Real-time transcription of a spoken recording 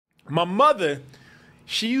My mother,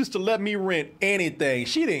 she used to let me rent anything.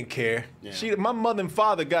 She didn't care. Yeah. My mother and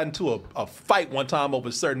father got into a fight one time over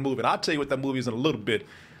a certain movie. And I'll tell you what that movie is in a little bit.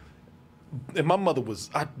 And my mother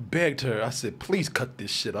I begged her, I said, please cut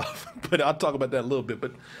this shit off. But I'll talk about that a little bit.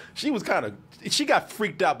 But she got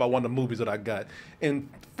freaked out by one of the movies that I got. And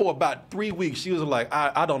for about 3 weeks, she was like,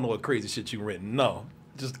 I don't know what crazy shit you renting. No.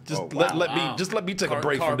 Just let me take a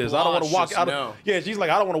break from this. I don't want to walk out. Yeah, she's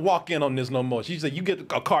like, I don't want to walk in on this no more. She said, you get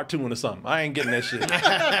a cartoon or something. I ain't getting that shit.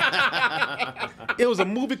 It was a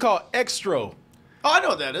movie called Extra. Oh, I know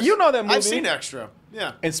what that is. You know that movie. I've seen Extra.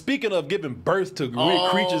 Yeah. And speaking of giving birth to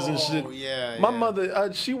weird creatures and shit, my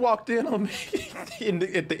mother, she walked in on me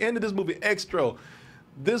at the end of this movie, Extra.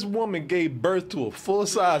 This woman gave birth to a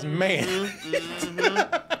full-size man.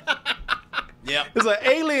 Yeah, it's an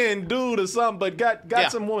alien dude or something, but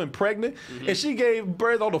got some woman pregnant, and she gave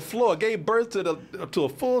birth on the floor. Gave birth to a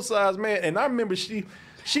full size man, and I remember she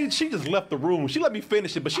just left the room. She let me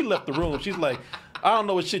finish it, but she left the room. She's like, I don't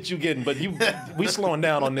know what shit you getting, but we slowing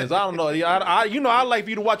down on this. I don't know. I like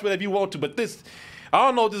for you to watch whatever you want to, but this. I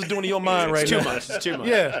don't know what this is doing to your mind right now. It's too much.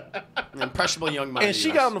 Yeah. An impressionable young mind. And she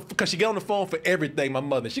got on the phone for everything, my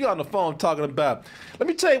mother. She got on the phone talking about, let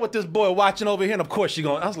me tell you what this boy watching over here. And of course I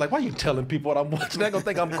was like, why are you telling people what I'm watching? They're going to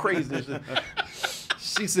think I'm crazy.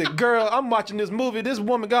 She said, girl, I'm watching this movie. This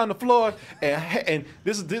woman got on the floor, and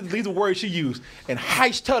these are words she used, and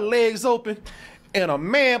heiched her legs open. And a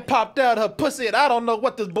man popped out her pussy, and I don't know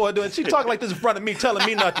what this boy doing. She talking like this in front of me, telling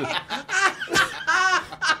me nothing.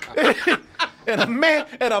 And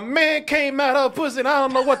a man came out of her pussy, and I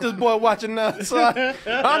don't know what this boy watching now. So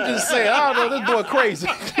I'm just saying, I don't know, this boy crazy.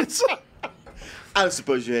 I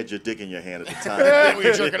suppose you had your dick in your hand at the time. Were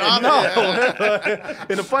you jerking off? No.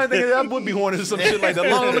 And the funny thing is, I would be horny to some shit like that.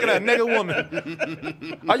 As long as I'm looking at a naked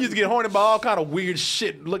woman. I used to get horny by all kind of weird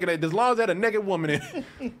shit looking at it. As long as I had a naked woman in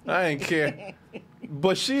it, I ain't care.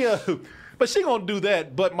 But she gonna do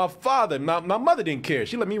that. But my mother didn't care.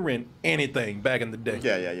 She let me rent anything back in the day.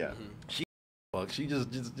 Yeah. She just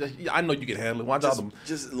I know you can handle it. Watch out them.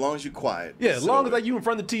 Just as long as you're quiet. Yeah, as long as you in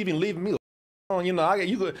front of the TV and leaving me alone, you know, I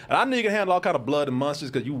know you can handle all kind of blood and monsters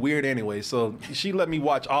because you weird anyway. So she let me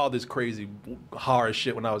watch all this crazy horror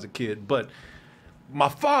shit when I was a kid. But my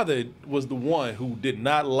father was the one who did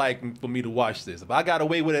not like for me to watch this. If I got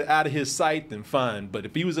away with it out of his sight, then fine. But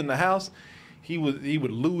if he was in the house, he would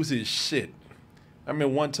lose his shit. I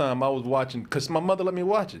remember one time I was watching, because my mother let me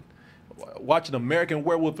watch it. Watching American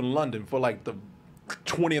Werewolf in London for like the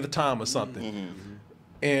 20th time or something.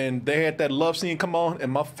 And they had that love scene come on,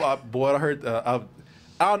 and my boy, I heard,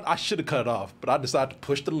 I should have cut it off, but I decided to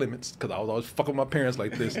push the limits because I was always fucking with my parents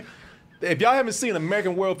like this. If y'all haven't seen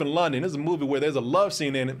American Werewolf in London, there's a movie where there's a love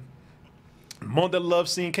scene in it. The moment that love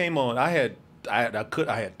scene came on, I had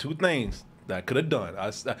two things that I could have done.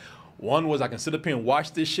 One was I can sit up here and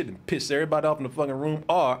watch this shit and piss everybody off in the fucking room,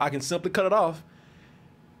 or I can simply cut it off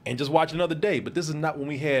and just watch another day. But this is not when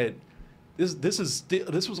we had this was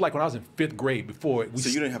like when I was in 5th grade before. So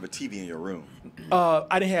you didn't have a TV in your room? I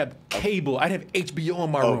didn't have cable. I didn't have HBO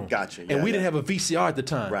in my room. Oh, gotcha. And we didn't have a VCR at the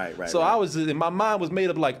time. Right. So I was, and my mind was made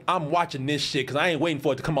up like, I'm watching this shit because I ain't waiting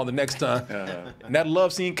for it to come on the next time. And that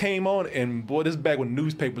love scene came on, and boy, this is back when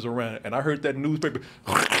newspapers were around, and I heard that newspaper.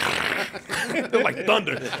 It was like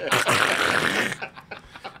thunder. And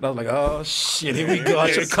I was like, oh shit, here we go. I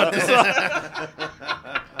should cut this off.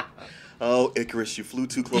 Oh, Icarus, you flew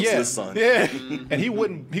too close to the sun. Yeah. And he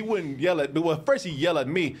wouldn't yell at me. Well, first he yelled at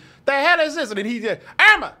me. The hell is this? And then he said,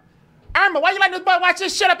 Irma, why you letting this boy watch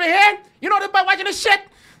this shit up in here? You know this boy watching this shit?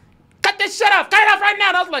 Cut this shit off. Cut it off right now.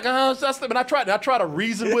 And I was like, oh, and I tried to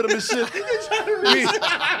reason with him and shit.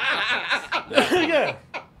 Yeah.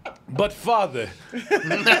 But father,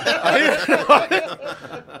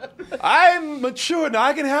 I'm mature now.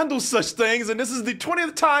 I can handle such things, and this is the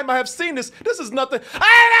 20th time I have seen this. This is nothing.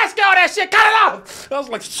 I ain't asking all that shit. Cut it off. I was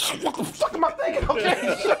like, what the fuck am I thinking?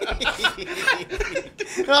 Okay.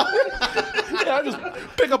 Yeah, I just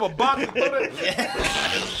pick up a box and throw it.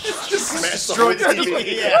 Just smash the whole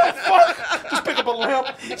TV. Yeah. Fuck. Just pick up a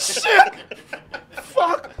lamp. Shit.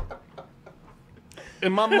 Fuck.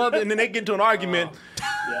 And my mother, and then they get into an argument.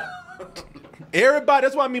 Everybody,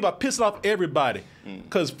 that's what I mean by pissing off everybody.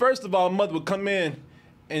 Because first of all, mother would come in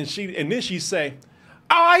and then she'd say,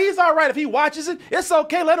 oh, he's all right if he watches it. It's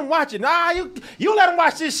okay, let him watch it. Nah, you let him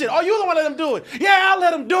watch this shit. Oh, you don't want to let him do it. Yeah, I'll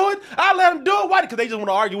let him do it. Why? Because they just want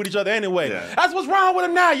to argue with each other anyway. Yeah. That's what's wrong with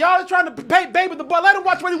him now. Y'all is trying to baby the boy. Let him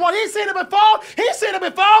watch what he wants. He's seen it before.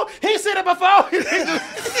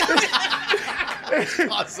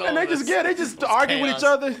 And they just argue with each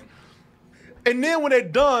other. And then when they're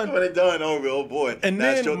done, oh boy. and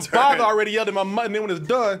that's then your my turn. father already yelled at my mother. And then when it's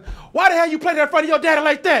done, why the hell you play that in front of your daddy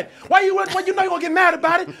like that? Why you know you're gonna get mad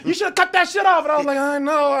about it? You should have cut that shit off. And I was like, I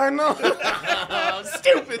know. Oh,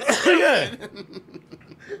 stupid. Yeah,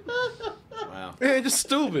 Wow. yeah, just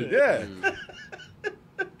stupid. Yeah.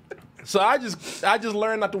 So I just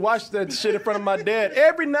learned not to watch that shit in front of my dad.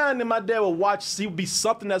 Every now and then my dad would watch. See, would be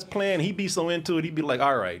something that's playing. He'd be so into it. He'd be like,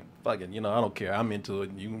 all right. Fucking, I don't care. I'm into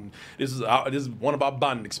it. This is one of our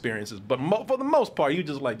bonding experiences. But for the most part, you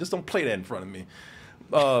just don't play that in front of me.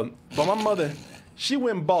 But my mother, she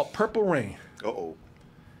went and bought Purple Rain. Uh-oh.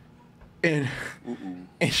 And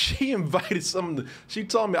she invited she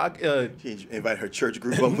told me She invited her church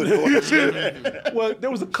group over to watch it. well,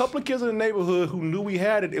 there was a couple of kids in the neighborhood who knew we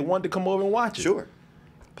had it and wanted to come over and watch it. Sure.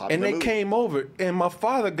 And they came over, and my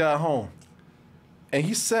father got home. And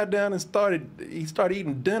he sat down and started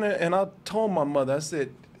eating dinner, and I told my mother, I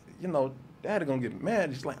said, Daddy gonna get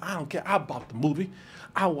mad. She's like, I don't care. I bought the movie.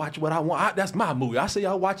 I watch what I want. That's my movie. I say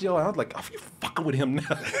I watch y'all. I was like, oh, you fucking with him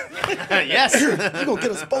now. Yes. You're going to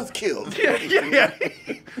get us both killed. Yeah.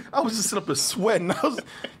 I was just sitting up there sweating.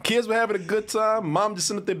 Kids were having a good time. Mom just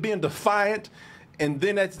sitting up there being defiant. And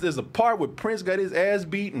then there's a part where Prince got his ass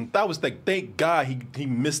beat, and I was like, thank God he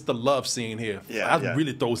missed the love scene here. Yeah, that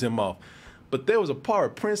really throws him off. But there was a part where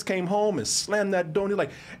Prince came home and slammed that door, and he's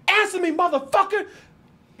like, answer me, motherfucker.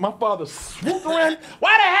 My father swooped around.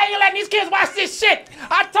 Why the hell you letting these kids watch this shit?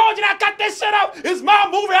 I told you not cut this shit up. It's my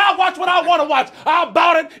movie. I'll watch what I want to watch. I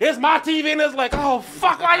bought it. It's my TV. And it's like, oh,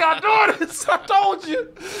 fuck, why y'all doing this? I told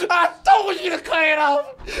you to cut it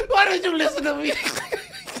off. Why didn't you listen to me?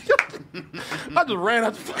 I just ran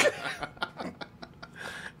out the fucking...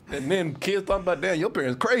 And then kids thought about, damn, your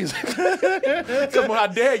parents crazy. Because when our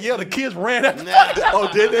dad yelled, the kids ran out. Oh,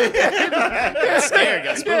 did they? Got scared,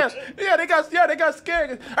 got spooked. Yeah, they got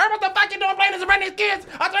scared. Hey, what the fuck you doing playing this around these kids?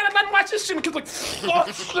 I tried to let them watch this shit. And the kids like,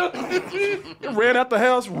 oh, shit. They ran out the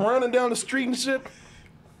house, running down the street and shit.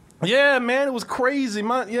 Yeah, man, it was crazy.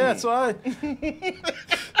 So I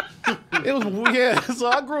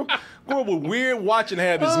grew up with weird watching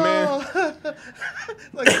habits, man.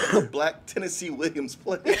 Like a black Tennessee Williams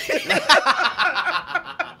play.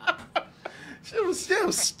 It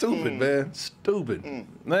was stupid, man. Stupid.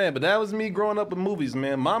 Man, but that was me growing up with movies,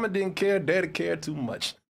 man. Mama didn't care, daddy cared too much.